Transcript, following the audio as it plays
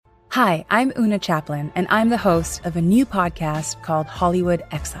Hi, I'm Una Chaplin, and I'm the host of a new podcast called Hollywood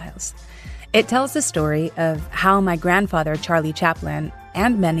Exiles. It tells the story of how my grandfather, Charlie Chaplin,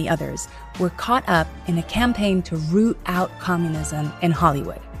 and many others were caught up in a campaign to root out communism in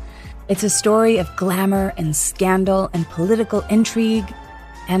Hollywood. It's a story of glamour and scandal and political intrigue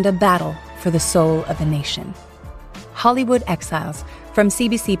and a battle for the soul of a nation. Hollywood Exiles from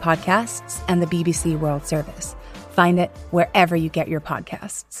CBC Podcasts and the BBC World Service. Find it wherever you get your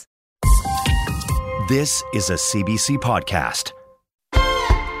podcasts. This is a CBC podcast.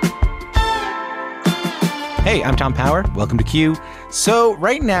 Hey, I'm Tom Power. Welcome to Q. So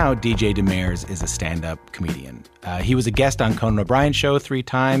right now, DJ Demers is a stand-up comedian. He was a guest on Conan O'Brien's show 3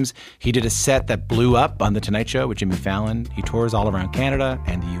 times. He did a set that blew up on The Tonight Show with Jimmy Fallon. He tours all around Canada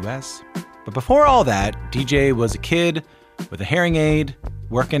and the U.S. But before all that, DJ was a kid with a hearing aid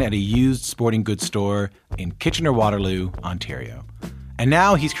working at a used sporting goods store in Kitchener-Waterloo, Ontario. And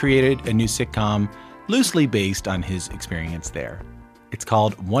now he's created a new sitcom loosely based on his experience there. It's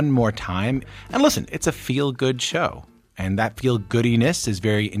called One More Time. And listen, it's a feel-good show. And that feel-goodiness is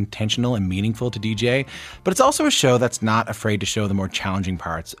very intentional and meaningful to DJ. But it's also a show that's not afraid to show the more challenging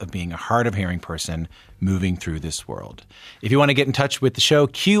parts of being a hard-of-hearing person moving through this world. If you want to get in touch with the show,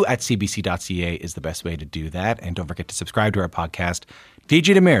 q@cbc.ca is the best way to do that. And don't forget to subscribe to our podcast.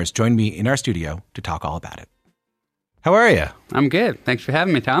 DJ Demers joined me in our studio to talk all about it. How are you? I'm good. Thanks for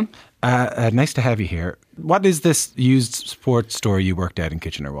having me, Tom. Nice to have you here. What is this used sports store you worked at in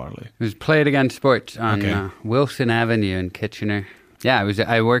Kitchener-Waterloo? It was Play It Again Sports on Wilson Avenue in Kitchener. Yeah,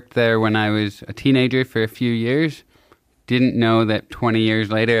 I worked there when I was a teenager for a few years. Didn't know that 20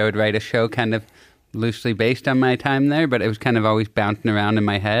 years later I would write a show kind of loosely based on my time there, but it was kind of always bouncing around in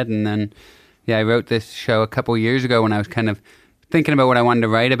my head. And then, I wrote this show a couple years ago when I was kind of thinking about what I wanted to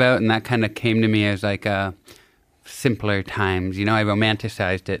write about, and that kind of came to me as like a simpler times. I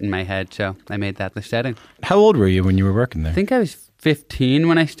romanticized it in my head, so I made that the setting. How old were you when you were working there? I think I was 15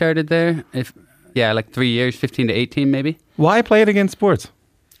 when I started there. Like 3 years, 15 to 18 maybe. Why Play It Again Sports?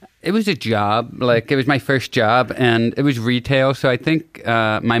 It was a job. It was my first job, and it was retail, so I think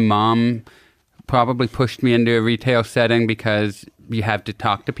my mom probably pushed me into a retail setting because you have to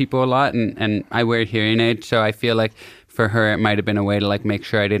talk to people a lot, and I wear hearing aids, so I feel like for her, it might have been a way to make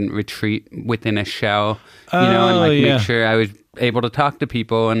sure I didn't retreat within a shell, make sure I was able to talk to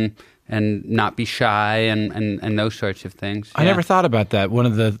people and not be shy and those sorts of things. I never thought about that. One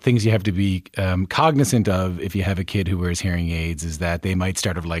of the things you have to be cognizant of if you have a kid who wears hearing aids is that they might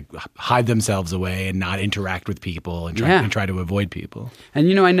start to hide themselves away and not interact with people and try to avoid people.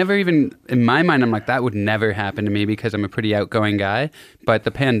 And I never even, in my mind, I'm like, that would never happen to me because I'm a pretty outgoing guy. But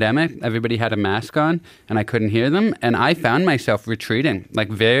the pandemic, everybody had a mask on and I couldn't hear them. And I found myself retreating,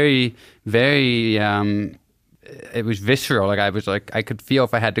 very, very... it was visceral. I could feel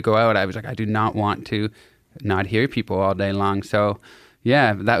if I had to go out, I was like, I do not want to not hear people all day long. So,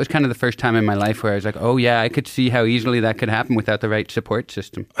 that was kind of the first time in my life where I was like, oh yeah, I could see how easily that could happen without the right support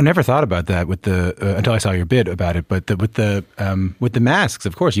system. I never thought about that with the until I saw your bit about it. But with the masks,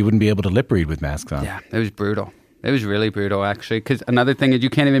 of course, you wouldn't be able to lip read with masks on. Yeah, it was brutal. It was really brutal, actually, because another thing is you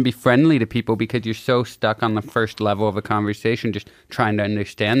can't even be friendly to people because you're so stuck on the first level of a conversation, just trying to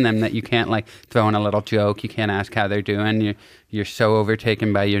understand them, that you can't throw in a little joke. You can't ask how they're doing. You're so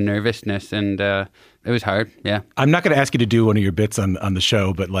overtaken by your nervousness, and it was hard. Yeah, I'm not going to ask you to do one of your bits on the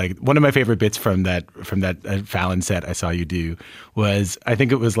show, but one of my favorite bits from that Fallon set I saw you do was, I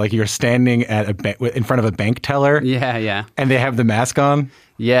think it was you're standing at in front of a bank teller. Yeah. And they have the mask on.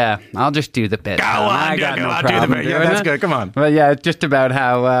 Yeah, I'll just do the bit. Go on, I got no problem. Do the bit. Yeah, that's good. Come on. But it's just about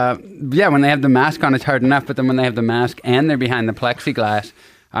how, when they have the mask on, it's hard enough. But then when they have the mask and they're behind the plexiglass,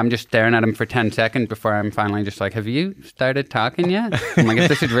 I'm just staring at them for 10 seconds before I'm finally just like, have you started talking yet? I'm like, if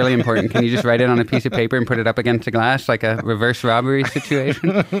this is really important, can you just write it on a piece of paper and put it up against the glass like a reverse robbery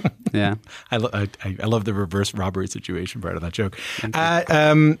situation? Yeah. I love the reverse robbery situation part of that joke.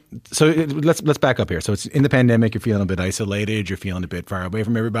 So let's back up here. So it's in the pandemic, you're feeling a bit isolated, you're feeling a bit far away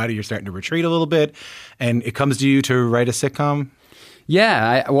from everybody, you're starting to retreat a little bit, and it comes to you to write a sitcom?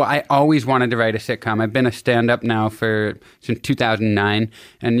 Yeah, I always wanted to write a sitcom. I've been a stand-up now since 2009,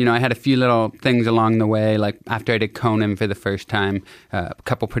 and I had a few little things along the way. After I did Conan for the first time, a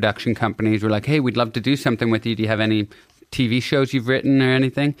couple production companies were like, "Hey, we'd love to do something with you. Do you have any TV shows you've written or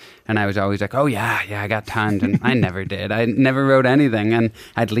anything?" And I was always like, oh yeah, I got tons. And I never did. I never wrote anything. And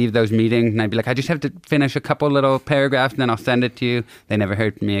I'd leave those meetings and I'd be like, I just have to finish a couple little paragraphs and then I'll send it to you. They never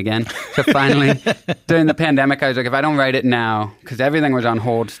heard from me again. So finally, during the pandemic, I was like, if I don't write it now, because everything was on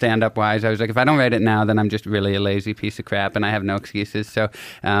hold stand-up wise, I was like, if I don't write it now, then I'm just really a lazy piece of crap and I have no excuses. So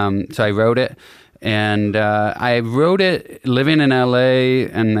I wrote it. And I wrote it living in LA,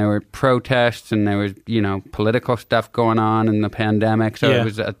 and there were protests, and there was, political stuff going on in the pandemic. So it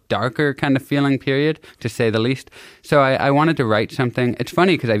was a darker kind of feeling period, to say the least. So I wanted to write something. It's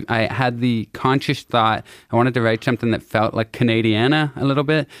funny because I had the conscious thought, I wanted to write something that felt like Canadiana a little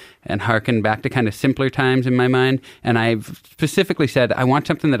bit and harken back to kind of simpler times in my mind. And I specifically said, I want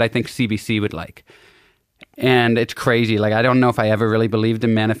something that I think CBC would like. And it's crazy. Like, I don't know if I ever really believed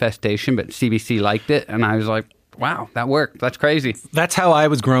in manifestation, but CBC liked it. And I was like, wow, that worked. That's crazy. That's how I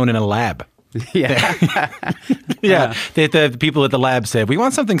was grown in a lab. Yeah. The people at the lab said, we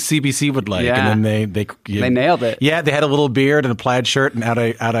want something CBC would like. Yeah. And then they nailed it. Yeah, they had a little beard and a plaid shirt, and out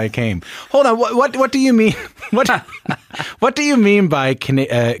I came. Hold on, what do you mean? What do you mean by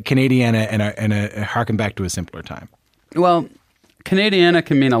Canadiana and a harken back to a simpler time? Well, Canadiana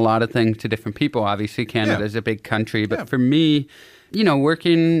can mean a lot of things to different people. Obviously, Canada is a big country. But for me,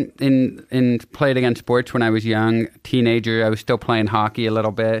 working in played against sports when I was young, teenager, I was still playing hockey a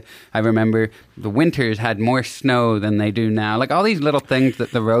little bit. I remember the winters had more snow than they do now. Like all these little things, that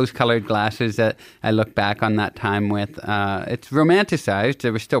the rose-colored glasses that I look back on that time with. It's romanticized.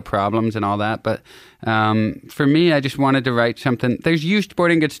 There were still problems and all that. But for me, I just wanted to write something. There's used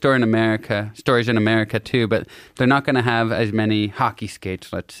sporting goods stores in America too, but they're not going to have as many hockey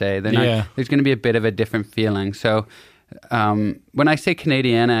skates, let's say. There's going to be a bit of a different feeling. So when I say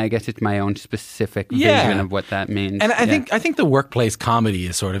Canadiana, I guess it's my own specific vision of what that means. And I think the workplace comedy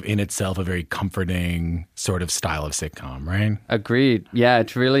is sort of in itself a very comforting sort of style of sitcom, right? Agreed. Yeah,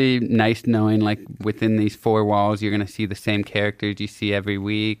 it's really nice knowing like within these four walls, you're going to see the same characters you see every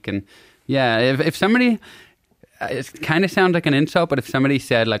week. And yeah, if somebody, it kind of sounds like an insult, but if somebody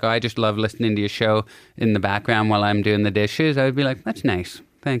said like, oh, I just love listening to your show in the background while I'm doing the dishes, I would be like, that's nice.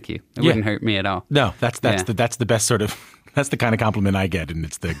 Thank you. It wouldn't hurt me at all. No, that's the best sort of, that's the kind of compliment I get, and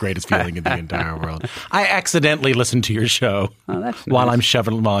it's the greatest feeling in the entire world. I accidentally listen to your show while I'm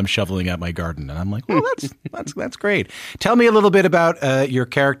shoveling out my garden, and I'm like, well, that's great. Tell me a little bit about your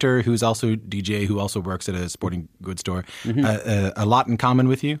character, who's also DJ, who also works at a sporting goods store. A lot in common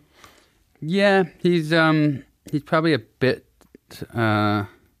with you? Yeah, he's probably a bit.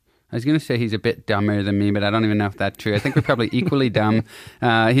 I was going to say he's a bit dumber than me, but I don't even know if that's true. I think we're probably equally dumb.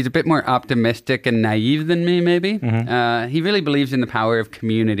 He's a bit more optimistic and naive than me, maybe. He really believes in the power of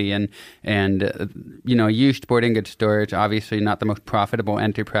community and used sporting goods store. It's obviously not the most profitable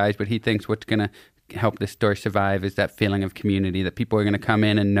enterprise, but he thinks what's going to help this store survive is that feeling of community, that people are going to come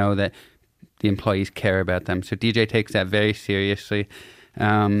in and know that the employees care about them. So DJ takes that very seriously.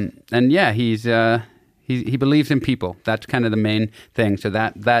 He believes in people. That's kind of the main thing. So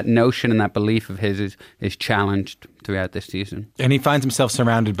that notion and that belief of his is challenged throughout this season. And he finds himself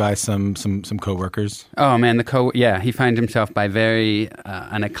surrounded by some coworkers. Oh man, he finds himself by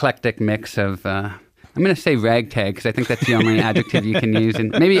an eclectic mix of. I'm going to say ragtag because I think that's the only adjective you can use.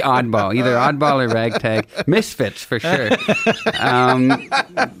 And maybe oddball, either oddball or ragtag. Misfits for sure.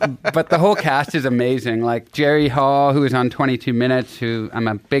 But the whole cast is amazing. Like Jerry Hall, who is on 22 Minutes, who I'm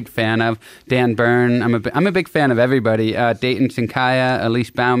a big fan of. Dan Byrne, I'm a big fan of everybody. Dayton Sinkaya,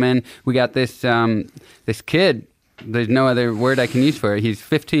 Elise Bauman. We got this kid. There's no other word I can use for it. He's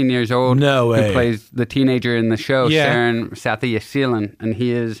 15 years old. No way. Who plays the teenager in the show, Sharon Sathya-Seelan, and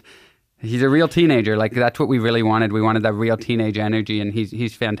He's a real teenager. Like, that's what we really wanted. We wanted that real teenage energy, and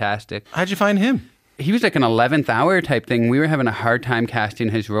he's fantastic. How'd you find him? He was like an 11th hour type thing. We were having a hard time casting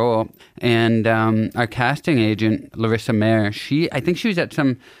his role. And our casting agent, Larissa Mayer, I think she was at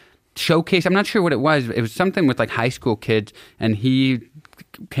some showcase. I'm not sure what it was. It was something with like high school kids. And he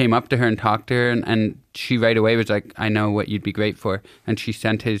came up to her and talked to her. And she right away was like, I know what you'd be great for. And she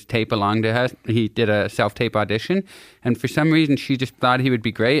sent his tape along to us. He did a self-tape audition. And for some reason, she just thought he would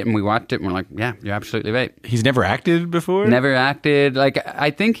be great. And we watched it and we're like, yeah, you're absolutely right. He's never acted before? Never acted. Like, I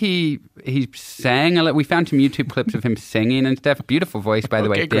think he sang a lot. We found some YouTube clips of him singing and stuff. Beautiful voice, by the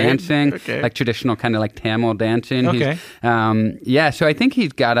way. Dancing. Okay. Like traditional kind of like Tamil dancing. Okay. So I think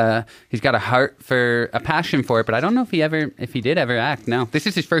he's got a heart for, a passion for it. But I don't know if he did ever act. No. This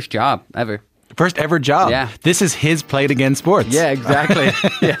is his first job ever. First ever job. Yeah. This is his Played Again Sports. Yeah, exactly.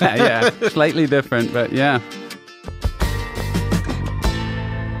 yeah. Slightly different, but yeah.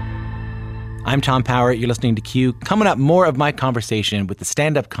 I'm Tom Power. You're listening to Q. Coming up, more of my conversation with the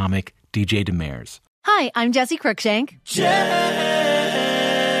stand-up comic DJ Demers. Hi, I'm Jessie Cruikshank. Jessie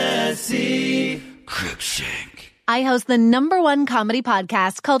Cruikshank. I host the #1 comedy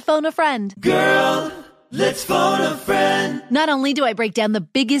podcast called Phone a Friend. Girl, Let's phone a friend. Not only do I break down the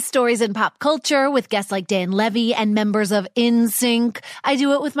biggest stories in pop culture with guests like Dan Levy and members of NSYNC, I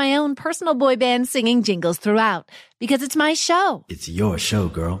do it with my own personal boy band singing jingles throughout. Because it's my show. It's your show,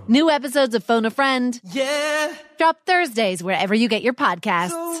 girl. New episodes of Phone a Friend. Yeah. Drop Thursdays wherever you get your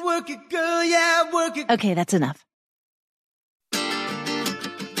podcasts. So work it, girl, yeah, work it. Okay, that's enough.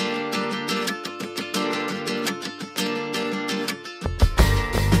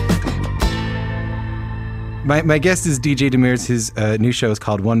 My guest is DJ Demers. His new show is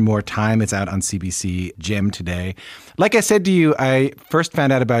called One More Time. It's out on CBC Gem today. Like I said to you, I first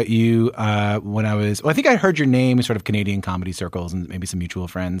found out about you when I think I heard your name in sort of Canadian comedy circles and maybe some mutual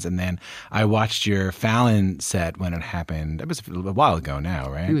friends. And then I watched your Fallon set when it happened. It was a while ago now,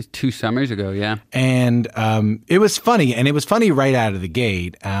 right? It was 2 summers ago, yeah. And it was funny. And it was funny right out of the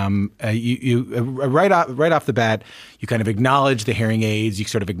gate. You right off the bat, you kind of acknowledge the hearing aids. You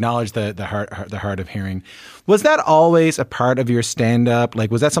sort of acknowledge the hard of hearing. Was that always a part of your stand-up? Like,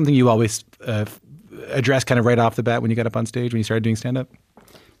 was that something you always addressed kind of right off the bat when you got up on stage, when you started doing stand-up?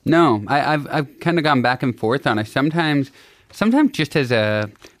 No, I've kind of gone back and forth on it. Sometimes just as a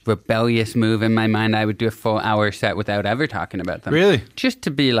rebellious move in my mind, I would do a full hour set without ever talking about them. Really? Just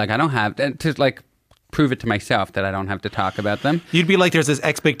to be like, I don't have to like prove it to myself that I don't have to talk about them. You'd be like, there's this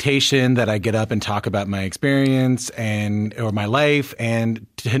expectation that I get up and talk about my experience or my life, and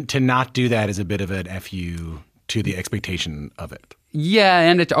to not do that is a bit of an FU to the expectation of it. Yeah,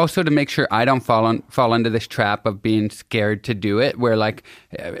 and it's also to make sure I don't fall into this trap of being scared to do it, where like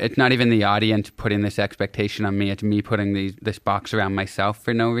it's not even the audience putting this expectation on me, it's me putting this box around myself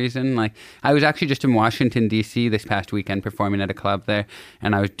for no reason. Like, I was actually just in Washington, D.C. this past weekend performing at a club there,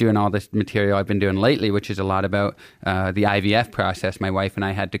 and I was doing all this material I've been doing lately, which is a lot about the IVF process my wife and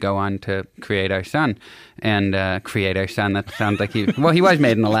I had to go on to create our son. And create our son, that sounds like he was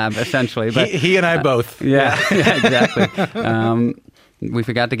made in the lab, essentially. But he and I both. Yeah, yeah, exactly. We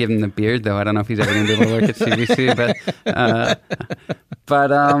forgot to give him the beard, though. I don't know if he's ever going to be able to work at CBC.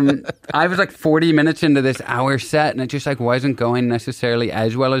 But I was like 40 minutes into this hour set, and it just like wasn't going necessarily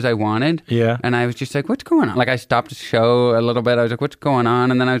as well as I wanted. Yeah. And I was just like, what's going on? Like, I stopped the show a little bit. I was like, what's going on?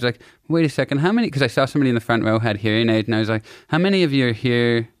 And then I was like, wait a second, how many? Because I saw somebody in the front row had hearing aids, and I was like, how many of you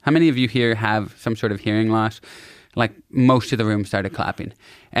here have some sort of hearing loss? Like, most of the room started clapping.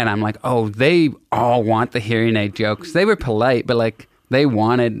 And I'm like, oh, they all want the hearing aid jokes. They were polite, but like,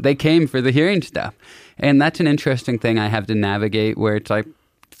 they came for the hearing stuff. And that's an interesting thing I have to navigate, where it's like,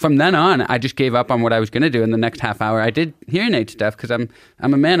 from then on, I just gave up on what I was going to do in the next half hour. I did hearing aid stuff because I'm a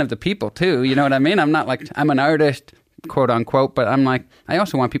man of the people too. You know what I mean? I'm not like, I'm an artist, quote unquote, but I'm like, I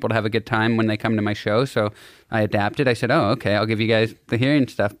also want people to have a good time when they come to my show. So I adapted. I said, oh, okay, I'll give you guys the hearing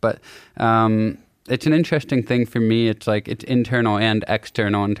stuff. But it's an interesting thing for me. It's like, it's internal and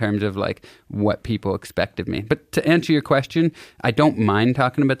external in terms of like what people expect of me. But to answer your question, I don't mind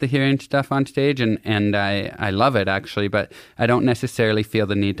talking about the hearing stuff on stage, and I love it actually, but I don't necessarily feel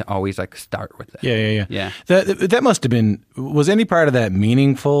the need to always like start with it. Yeah. That must have been, was any part of that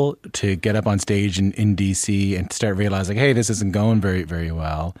meaningful, to get up on stage in DC and start realizing, hey, this isn't going very, very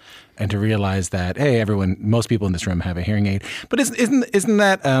well? And to realize that, hey, most people in this room have a hearing aid. But isn't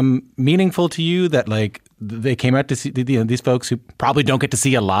that meaningful to you, that like they came out to see these folks who probably don't get to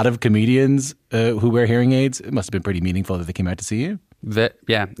see a lot of comedians who wear hearing aids? It must have been pretty meaningful that they came out to see you.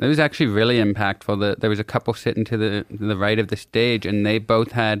 Yeah, it was actually really impactful. There was a couple sitting to the right of the stage, and they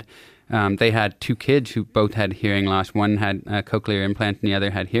both had. They had 2 kids who both had hearing loss. One had a cochlear implant, and the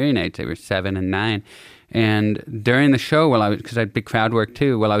other had hearing aids. They were 7 and 9. And during the show, because I had big crowd work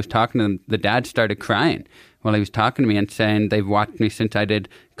too, while I was talking to them, the dad started crying while he was talking to me and saying they've watched me since I did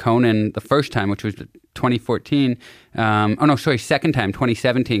Conan the first time, which was 2014. Second time,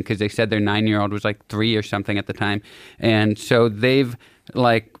 2017, because they said their 9-year-old was like 3 or something at the time. And so they've,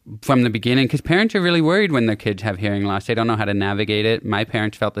 like, from the beginning, because parents are really worried when their kids have hearing loss. They don't know how to navigate it. My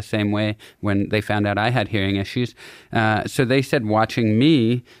parents felt the same way when they found out I had hearing issues. So they said watching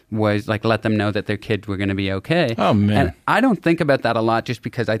me was like, let them know that their kids were going to be okay. Oh, man. And I don't think about that a lot, just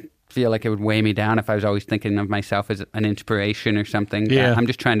because I feel like it would weigh me down if I was always thinking of myself as an inspiration or something. Yeah. I'm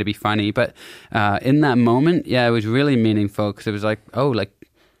just trying to be funny. But in that moment, yeah, it was really meaningful, because it was like, oh, like,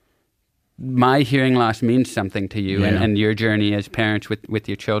 my hearing loss means something to you, and your journey as parents with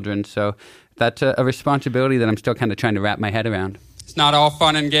your children. So that's a responsibility that I'm still kind of trying to wrap my head around. It's not all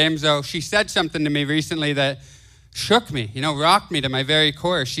fun and games, though. She said something to me recently that shook me, rocked me to my very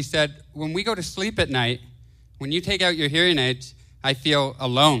core. She said, when we go to sleep at night, when you take out your hearing aids, I feel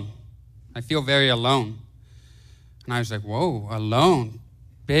alone. I feel very alone. And I was like, whoa, alone?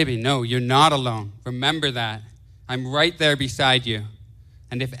 Baby, no, you're not alone. Remember that. I'm right there beside you.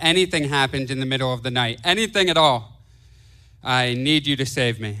 And if anything happens in the middle of the night, anything at all, I need you to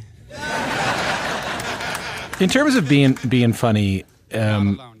save me. In terms of being funny,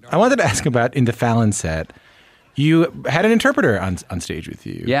 I wanted to ask about in the Fallon set. You had an interpreter on stage with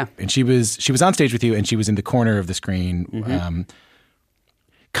you. Yeah. And she was on stage with you, and she was in the corner of the screen. Mm-hmm.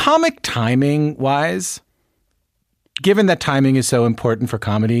 Comic timing wise, given that timing is so important for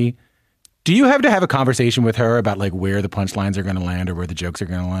comedy, do you have to have a conversation with her about like where the punchlines are going to land or where the jokes are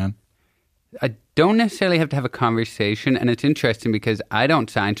going to land? I don't necessarily have to have a conversation, and it's interesting because I don't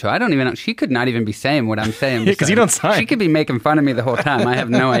sign, so I don't even know. She could not even be saying what I'm saying. Because you don't sign. She could be making fun of me the whole time. I have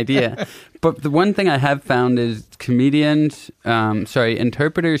no idea. But the one thing I have found is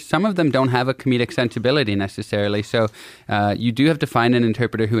interpreters, some of them don't have a comedic sensibility necessarily. So you do have to find an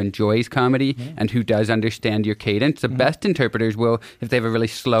interpreter who enjoys comedy and who does understand your cadence. The best interpreters will, if they have a really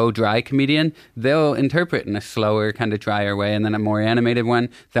slow, dry comedian, they'll interpret in a slower, kind of drier way. And then a more animated one,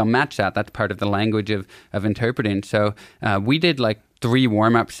 they'll match that. That's part of the language of interpreting. So we did like 3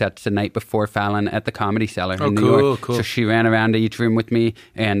 warm-up sets the night before Fallon at the Comedy Cellar in New York. Cool. So she ran around to each room with me,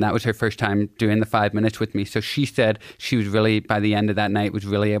 and that was her first time doing the 5 minutes with me. So she said she was really, by the end of that night, was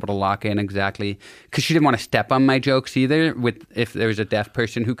really able to lock in exactly, because she didn't want to step on my jokes either. If there was a deaf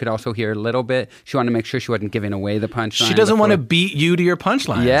person who could also hear a little bit, she wanted to make sure she wasn't giving away the punchline. She doesn't want to beat you to your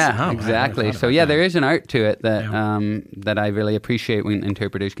punchlines. Yeah, exactly. So yeah, there is an art to it that I really appreciate when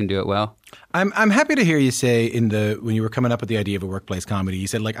interpreters can do it well. I'm happy to hear you say when you were coming up with the idea of a workplace comedy, you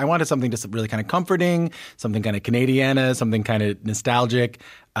said like I wanted something just really kind of comforting, something kind of Canadiana, something kind of nostalgic,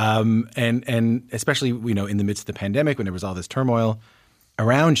 and especially in the midst of the pandemic when there was all this turmoil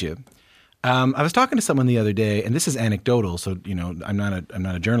around you. I was talking to someone the other day, and this is anecdotal, so I'm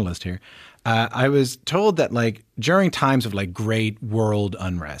not a journalist here. I was told that like during times of like great world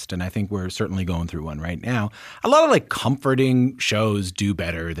unrest, and I think we're certainly going through one right now, a lot of like comforting shows do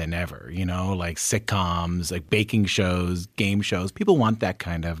better than ever, like sitcoms, like baking shows, game shows. People want that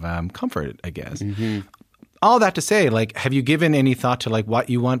kind of comfort, I guess. Mm-hmm. All that to say, like, have you given any thought to like what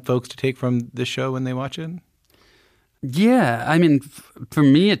you want folks to take from the show when they watch it? Yeah, I mean, for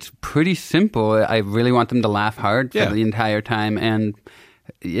me, it's pretty simple. I really want them to laugh hard for the entire time, and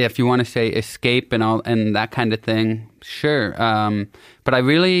if you want to say escape and that kind of thing, sure. But I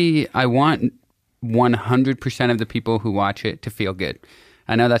want 100% of the people who watch it to feel good.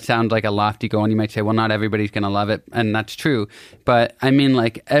 I know that sounds like a lofty goal, and you might say, well, not everybody's going to love it, and that's true. But I mean,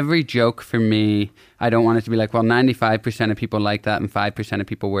 like, every joke for me, I don't want it to be like, well, 95% of people like that and 5% of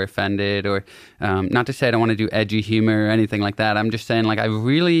people were offended, or not to say I don't want to do edgy humor or anything like that. I'm just saying, like, I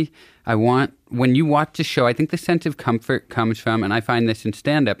want, when you watch the show, I think the sense of comfort comes from, and I find this in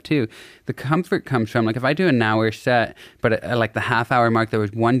stand-up too, the comfort comes from, like, if I do an hour set, but at like the half-hour mark, there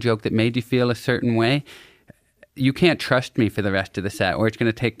was one joke that made you feel a certain way, you can't trust me for the rest of the set, or it's going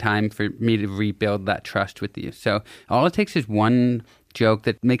to take time for me to rebuild that trust with you. So all it takes is one joke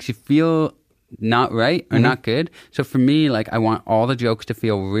that makes you feel not right or not good. So for me, like, I want all the jokes to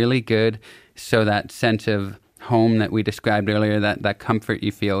feel really good, so that sense of home that we described earlier, that comfort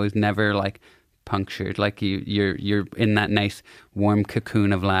you feel is never like punctured. Like you're in that nice warm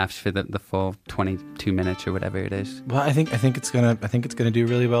cocoon of laughs for the full 22 minutes or whatever it is. Well, I think it's gonna do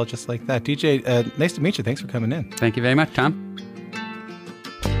really well just like that. DJ, nice to meet you. Thanks for coming in. Thank you very much, Tom.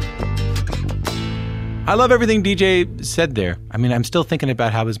 I love everything DJ said there. I mean, I'm still thinking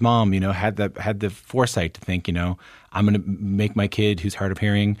about how his mom, had the foresight to think, I'm going to make my kid who's hard of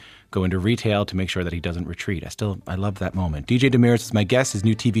hearing go into retail to make sure that he doesn't retreat. I love that moment. DJ Demers is my guest. His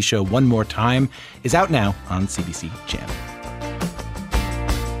new TV show, One More Time, is out now on CBC Channel.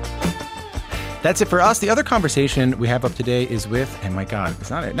 That's it for us. The other conversation we have up today is with, and my God, it's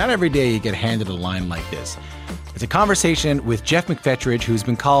not every day you get handed a line like this. It's a conversation with Jeff McFetridge, who's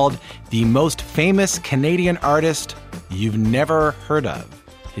been called the most famous Canadian artist you've never heard of.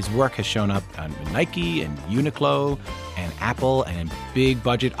 His work has shown up on Nike and Uniqlo and Apple and in big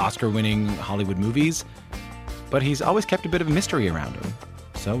budget Oscar-winning Hollywood movies. But he's always kept a bit of a mystery around him.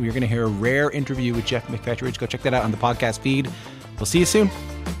 So you're going to hear a rare interview with Jeff McFetridge. Go check that out on the podcast feed. We'll see you soon.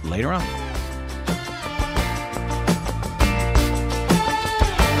 Later on.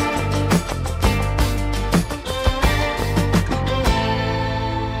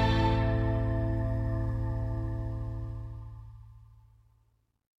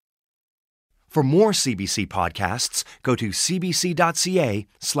 For more CBC podcasts, go to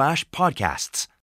cbc.ca/podcasts.